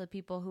then also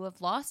people who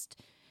have lost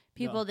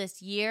people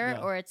this year,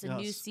 or it's a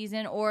new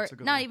season, or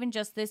not even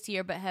just this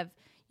year, but have,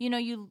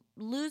 you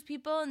lose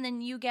people and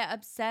then you get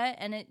upset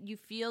and you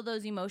feel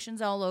those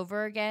emotions all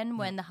over again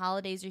when the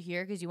holidays are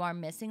here because you are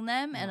missing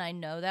them. And I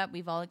know that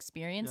we've all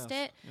experienced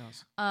it.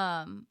 Yes.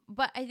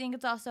 But I think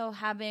it's also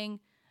having...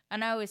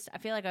 And I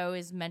feel like I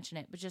always mention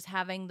it, but just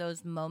having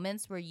those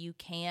moments where you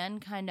can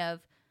kind of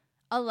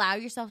allow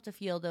yourself to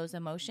feel those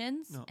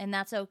emotions. No. And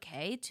that's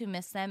okay to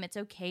miss them. It's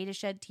okay to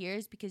shed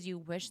tears because you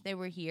wish they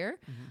were here.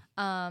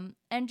 And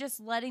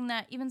just letting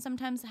that, even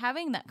sometimes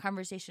having that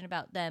conversation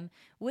about them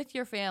with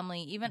your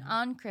family, even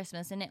on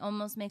Christmas. And it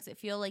almost makes it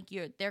feel like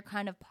they're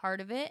kind of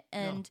part of it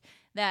and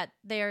that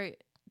they're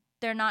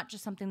not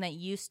just something that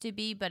used to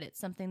be, but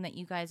it's something that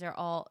you guys are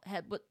all,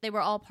 they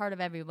were all part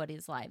of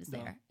everybody's lives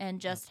there.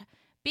 And just...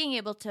 being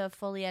able to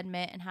fully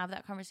admit and have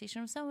that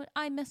conversation with someone,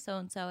 I miss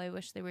so-and-so, I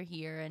wish they were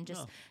here, and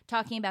just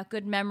talking about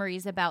good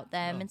memories about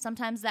them. And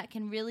sometimes that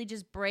can really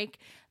just break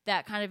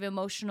that kind of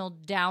emotional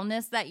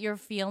downness that you're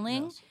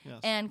feeling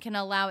and can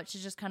allow it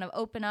to just kind of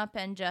open up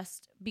and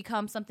just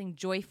become something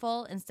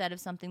joyful instead of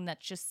something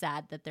that's just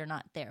sad that they're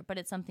not there. But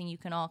it's something you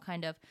can all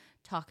kind of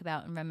talk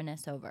about and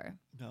reminisce over.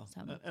 No.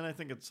 So. And I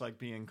think it's like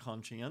being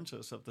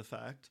conscientious of the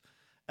fact,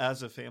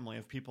 as a family,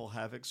 if people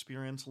have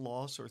experienced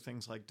loss or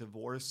things like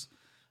divorce,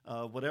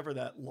 whatever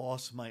that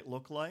loss might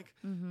look like,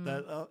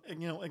 that,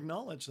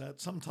 acknowledge that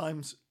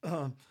sometimes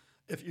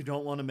if you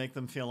don't want to make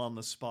them feel on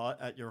the spot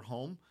at your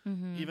home,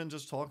 even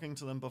just talking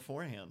to them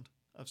beforehand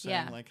of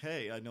saying like,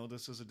 hey, I know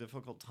this is a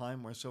difficult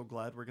time. We're so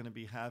glad we're going to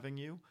be having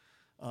you.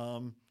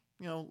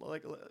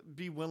 like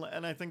be willing.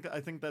 And I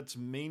think that's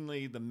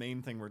mainly the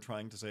main thing we're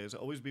trying to say is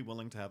always be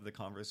willing to have the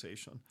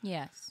conversation.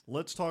 Yes.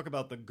 Let's talk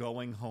about the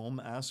going home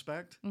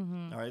aspect.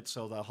 All right.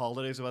 So the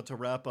holiday's about to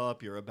wrap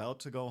up. You're about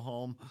to go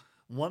home.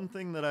 One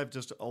thing that I've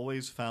just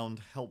always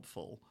found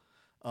helpful,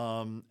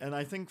 and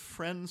I think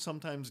friends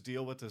sometimes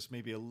deal with this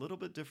maybe a little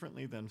bit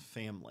differently than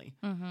family,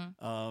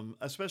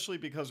 especially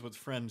because with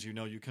friends,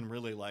 you can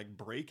really like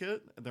break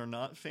it. They're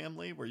not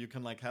family where you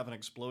can like have an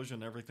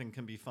explosion. Everything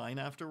can be fine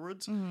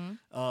afterwards.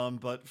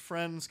 But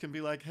friends can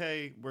be like,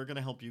 hey, we're going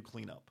to help you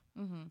clean up.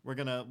 We're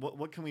going to,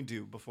 what can we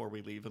do before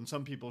we leave? And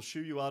some people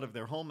shoo you out of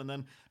their home. And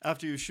then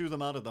after you shoo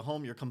them out of the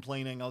home, you're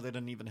complaining, oh, they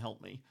didn't even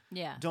help me.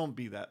 Yeah. Don't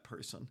be that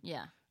person.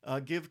 Yeah.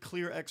 Give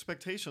clear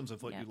expectations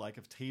of what you like.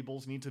 If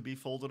tables need to be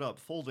folded up,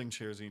 folding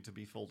chairs need to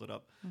be folded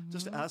up.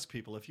 Just ask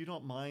people, if you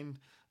don't mind,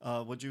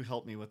 would you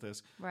help me with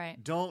this?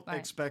 Right. Don't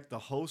expect the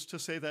host to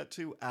say that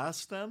too.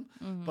 Ask them.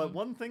 But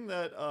one thing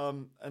that,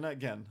 and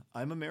again,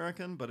 I'm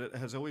American, but it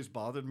has always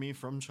bothered me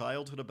from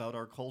childhood about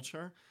our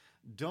culture.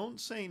 Don't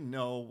say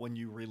no when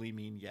you really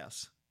mean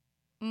yes.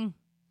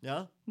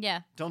 Yeah? Yeah.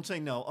 Don't say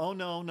no. Oh,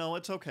 no,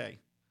 it's okay.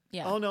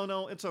 Yeah. Oh,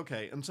 no, it's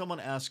okay. And someone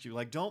asks you,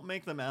 like, don't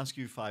make them ask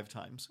you 5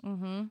 times.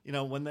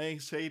 When they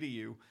say to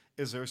you,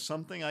 is there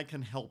something I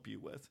can help you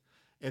with?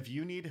 If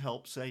you need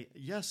help, say,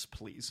 yes,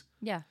 please.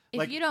 Yeah.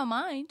 Like, if you don't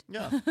mind.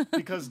 Yeah,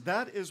 because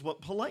that is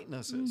what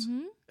politeness is.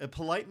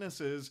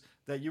 Politeness is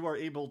that you are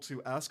able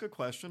to ask a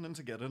question and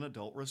to get an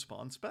adult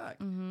response back.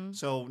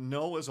 So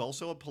no is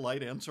also a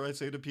polite answer, I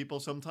say to people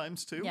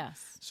sometimes too.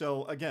 Yes.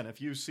 So again, if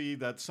you see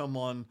that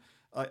someone...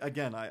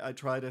 I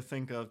try to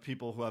think of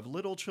people who have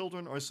little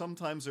children, or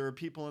sometimes there are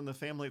people in the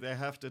family they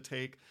have to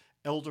take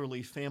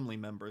elderly family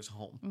members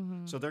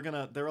home. So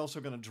they're also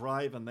gonna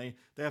drive, and they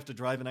have to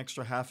drive an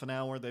extra half an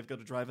hour. They've got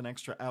to drive an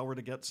extra hour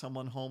to get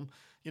someone home.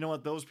 You know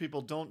what? Those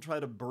people, don't try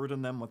to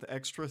burden them with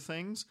extra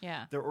things.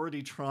 Yeah. They're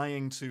already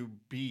trying to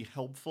be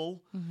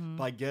helpful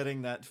by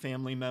getting that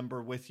family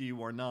member with you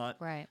or not.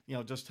 Right.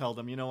 Just tell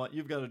them, you know what?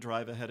 You've got to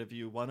drive ahead of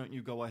you. Why don't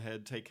you go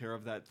ahead, take care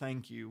of that?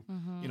 Thank you.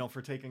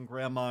 For taking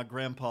grandma,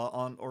 grandpa,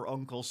 aunt, or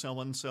uncle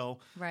so-and-so.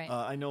 Right.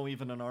 I know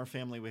even in our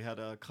family, we had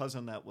a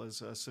cousin that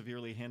was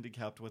severely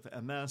handicapped with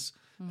MS.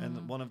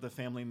 And one of the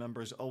family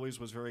members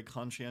always was very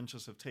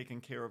conscientious of taking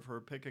care of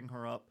her, picking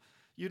her up.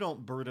 You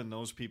don't burden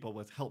those people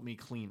with help me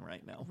clean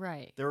right now.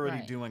 Right. They're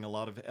already doing a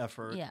lot of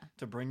effort Yeah.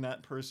 to bring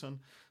that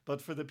person.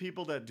 But for the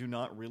people that do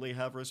not really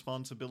have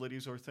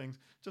responsibilities or things,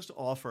 just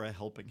offer a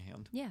helping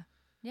hand. Yeah.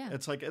 Yeah.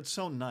 It's like, it's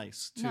so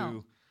nice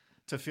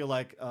to feel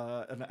like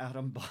an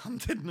atom bomb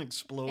didn't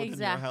explode in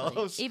your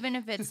house. Even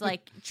if it's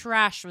like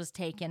trash was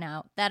taken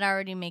out, that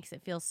already makes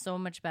it feel so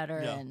much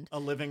better. Yeah. And a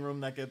living room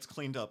that gets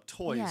cleaned up,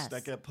 toys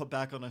that get put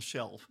back on a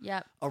shelf,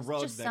 Yep. a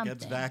rug Just that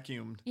gets something.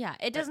 vacuumed. Yeah,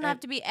 it doesn't have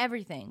to be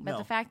everything, but No.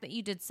 the fact that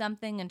you did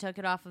something and took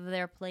it off of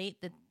their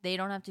plate that they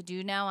don't have to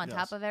do now on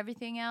top of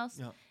everything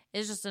else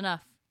is just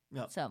enough.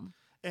 Yeah. So,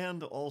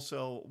 And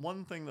also,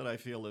 one thing that I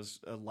feel is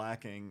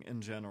lacking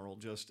in general,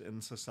 just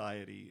in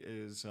society,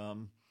 is,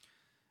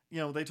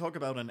 they talk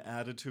about an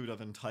attitude of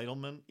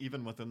entitlement,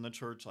 even within the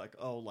church,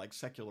 like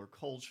secular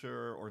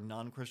culture or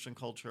non-Christian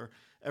culture.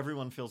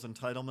 Everyone feels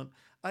entitlement.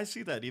 I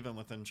see that even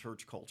within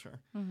church culture.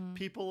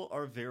 People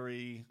are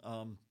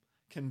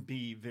can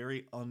be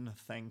very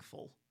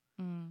unthankful.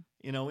 And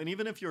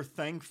even if you're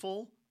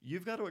thankful,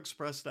 you've got to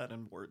express that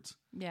in words.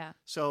 yeah.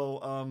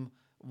 So,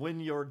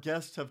 when your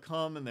guests have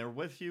come and they're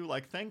with you,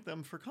 like, thank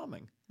them for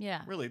coming.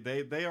 Yeah. Really,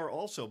 they are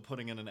also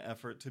putting in an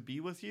effort to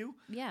be with you.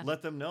 Yeah.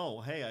 Let them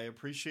know, hey, I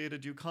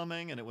appreciated you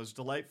coming and it was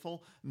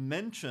delightful.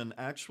 Mention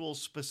actual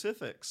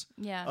specifics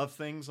of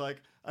things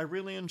like, I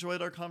really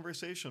enjoyed our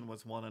conversation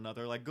with one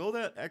another. Like, go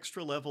that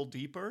extra level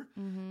deeper.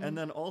 And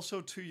then also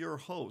to your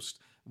host,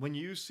 when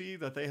you see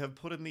that they have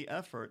put in the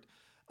effort,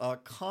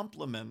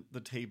 compliment the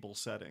table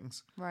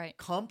settings. Right.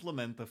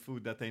 Compliment the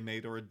food that they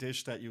made or a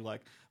dish that you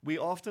like. We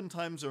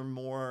oftentimes are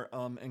more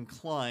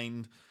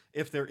inclined,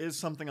 if there is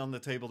something on the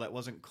table that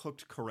wasn't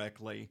cooked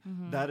correctly,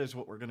 that is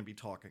what we're going to be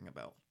talking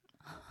about.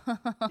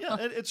 Yeah,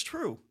 it's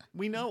true.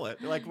 We know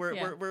it. Like,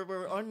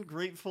 we're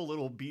ungrateful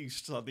little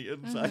beasts on the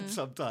inside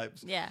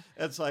sometimes. Yeah.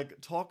 It's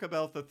like, talk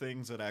about the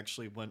things that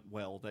actually went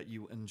well, that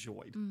you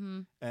enjoyed.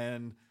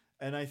 And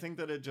I think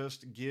that it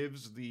just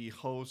gives the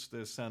host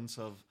this sense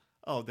of,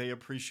 oh, they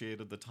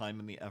appreciated the time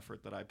and the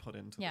effort that I put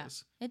into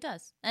this. It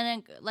does. And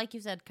then, like you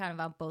said, kind of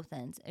on both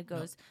ends, it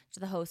goes to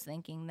the host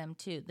thanking them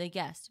too, the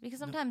guest. Because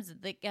sometimes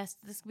the guest,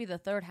 this could be the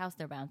third house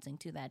they're bouncing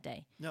to that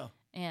day. Yeah.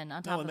 And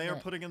on top of and they it, are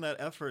putting in that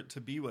effort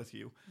to be with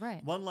you.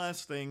 Right. One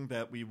last thing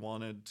that we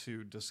wanted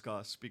to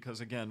discuss,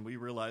 because again, we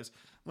realize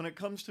when it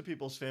comes to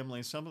people's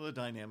families, some of the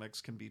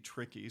dynamics can be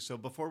tricky. So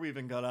before we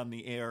even got on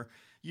the air,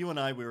 you and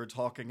I, we were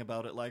talking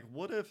about it. Like,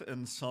 what if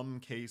in some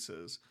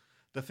cases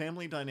the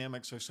family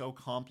dynamics are so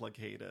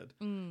complicated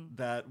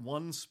that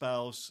one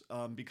spouse,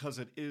 because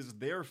it is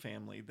their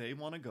family, they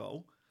want to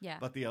go,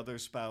 but the other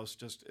spouse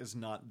just is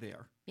not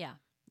there. Yeah.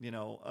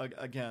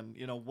 Again,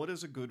 what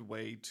is a good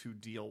way to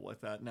deal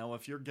with that? Now,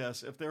 if your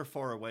guests, if they're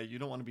far away, you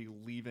don't want to be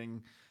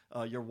leaving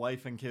your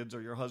wife and kids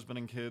or your husband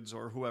and kids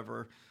or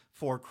whoever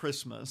for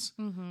Christmas.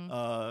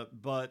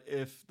 But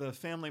if the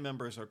family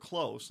members are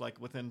close, like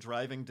within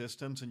driving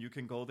distance, and you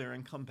can go there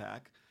and come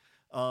back,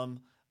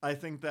 I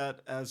think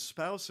that as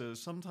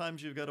spouses,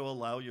 sometimes you've got to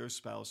allow your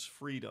spouse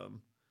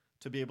freedom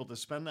to be able to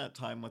spend that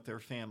time with their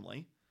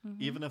family,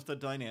 even if the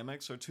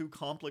dynamics are too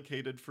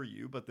complicated for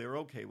you, but they're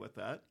okay with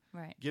that.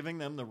 Right. Giving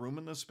them the room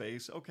and the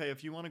space. Okay,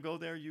 if you want to go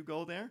there, you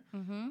go there.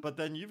 But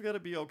then you've got to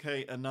be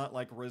okay and not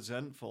like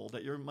resentful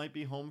that you might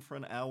be home for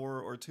an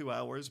hour or 2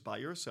 hours by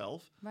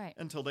yourself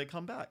until they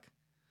come back.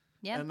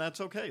 Yeah. And that's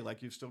okay.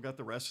 Like you've still got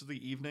the rest of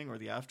the evening or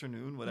the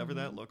afternoon, whatever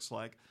that looks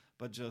like,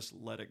 but just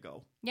let it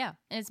go. Yeah.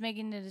 And it's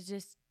making a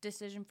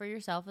decision for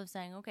yourself of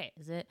saying, okay,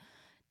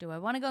 do I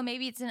want to go?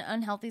 Maybe it's an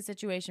unhealthy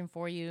situation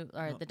for you,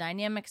 or the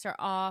dynamics are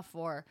off,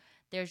 or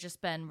there's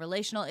just been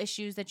relational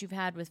issues that you've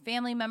had with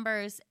family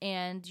members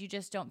and you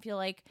just don't feel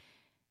like,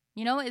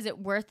 is it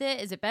worth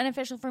it? Is it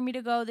beneficial for me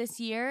to go this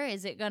year?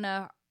 Is it going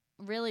to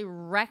really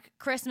wreck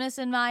Christmas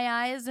in my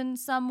eyes in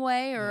some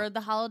way, or the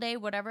holiday,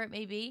 whatever it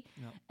may be?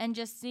 And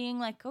just seeing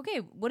like,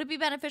 okay, would it be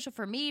beneficial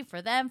for me,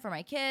 for them, for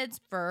my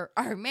kids, for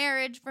our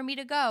marriage, for me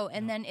to go?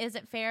 And then is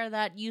it fair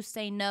that you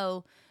say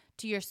no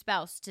to your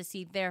spouse to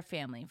see their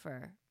family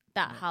for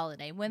that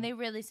holiday when they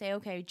really say,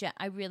 okay,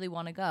 I really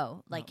want to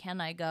go. Like,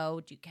 can I go?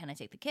 Can I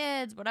take the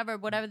kids? Whatever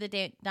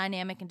the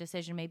dynamic and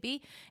decision may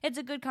be. It's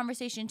a good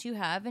conversation to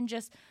have, and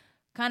just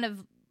kind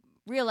of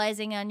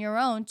realizing on your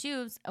own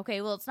too,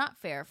 okay, well, it's not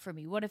fair for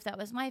me. What if that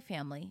was my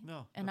family?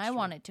 No, and I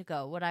wanted to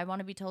go. Would I want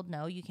to be told,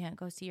 no, you can't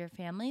go see your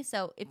family?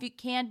 So if it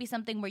can be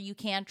something where you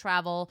can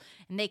travel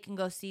and they can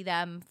go see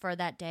them for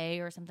that day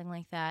or something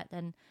like that,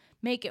 then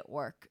make it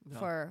work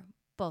for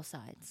both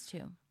sides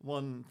too.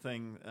 One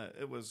thing,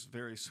 it was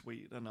very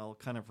sweet, and I'll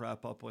kind of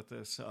wrap up with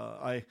this.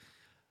 I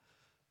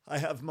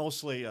have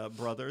mostly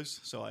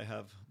brothers, so I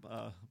have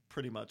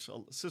pretty much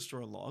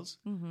sister-in-laws.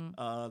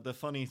 The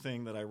funny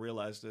thing that I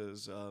realized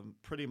is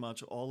pretty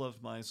much all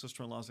of my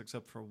sister-in-laws,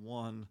 except for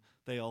one,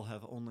 they all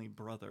have only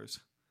brothers.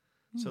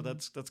 So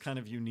that's kind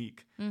of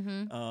unique.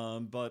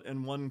 But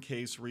in one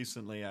case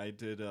recently, I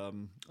did,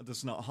 this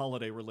is not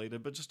holiday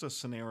related, but just a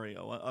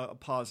scenario, a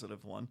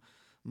positive one.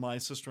 My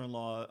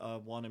sister-in-law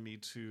wanted me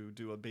to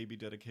do a baby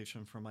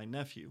dedication for my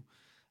nephew.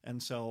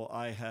 And so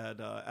I had,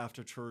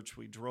 after church,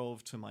 we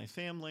drove to my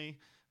family.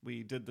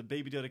 We did the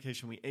baby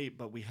dedication, we ate,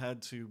 but we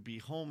had to be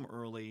home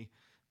early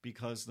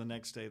because the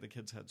next day the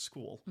kids had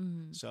school.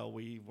 So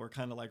we were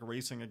kind of like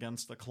racing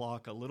against the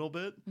clock a little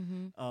bit.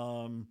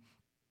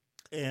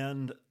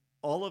 And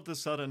all of a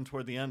sudden,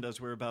 toward the end,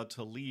 as we were about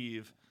to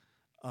leave,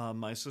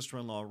 my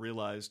sister-in-law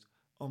realized,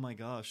 oh my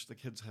gosh, the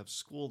kids have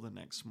school the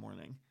next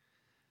morning.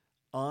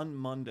 On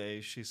Monday,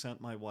 she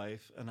sent my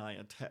wife and I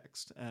a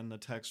text, and the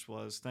text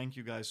was, thank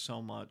you guys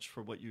so much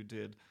for what you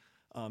did.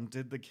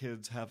 Did the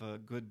kids have a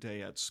good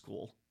day at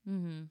school?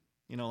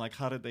 Like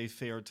how did they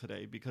fare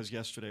today? Because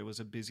yesterday was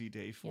a busy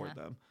day for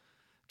them.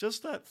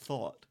 Just that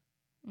thought,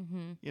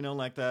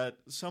 like that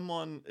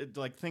someone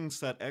like thinks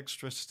that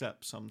extra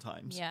step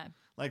sometimes.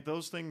 Like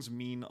those things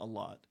mean a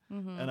lot.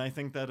 And I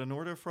think that in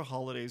order for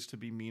holidays to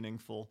be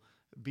meaningful,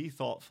 be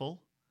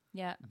thoughtful,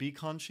 be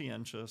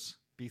conscientious,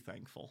 be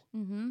thankful.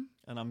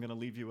 And I'm going to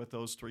leave you with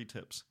those 3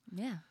 tips.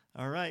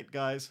 All right,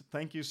 guys.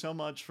 Thank you so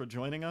much for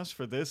joining us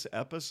for this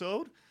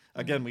episode.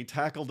 Again, we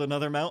tackled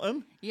another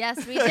mountain.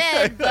 Yes, we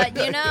did. But,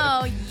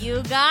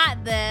 you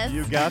got this.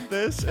 You got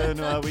this.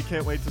 And we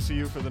can't wait to see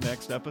you for the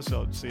next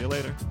episode. See you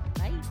later.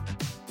 Bye.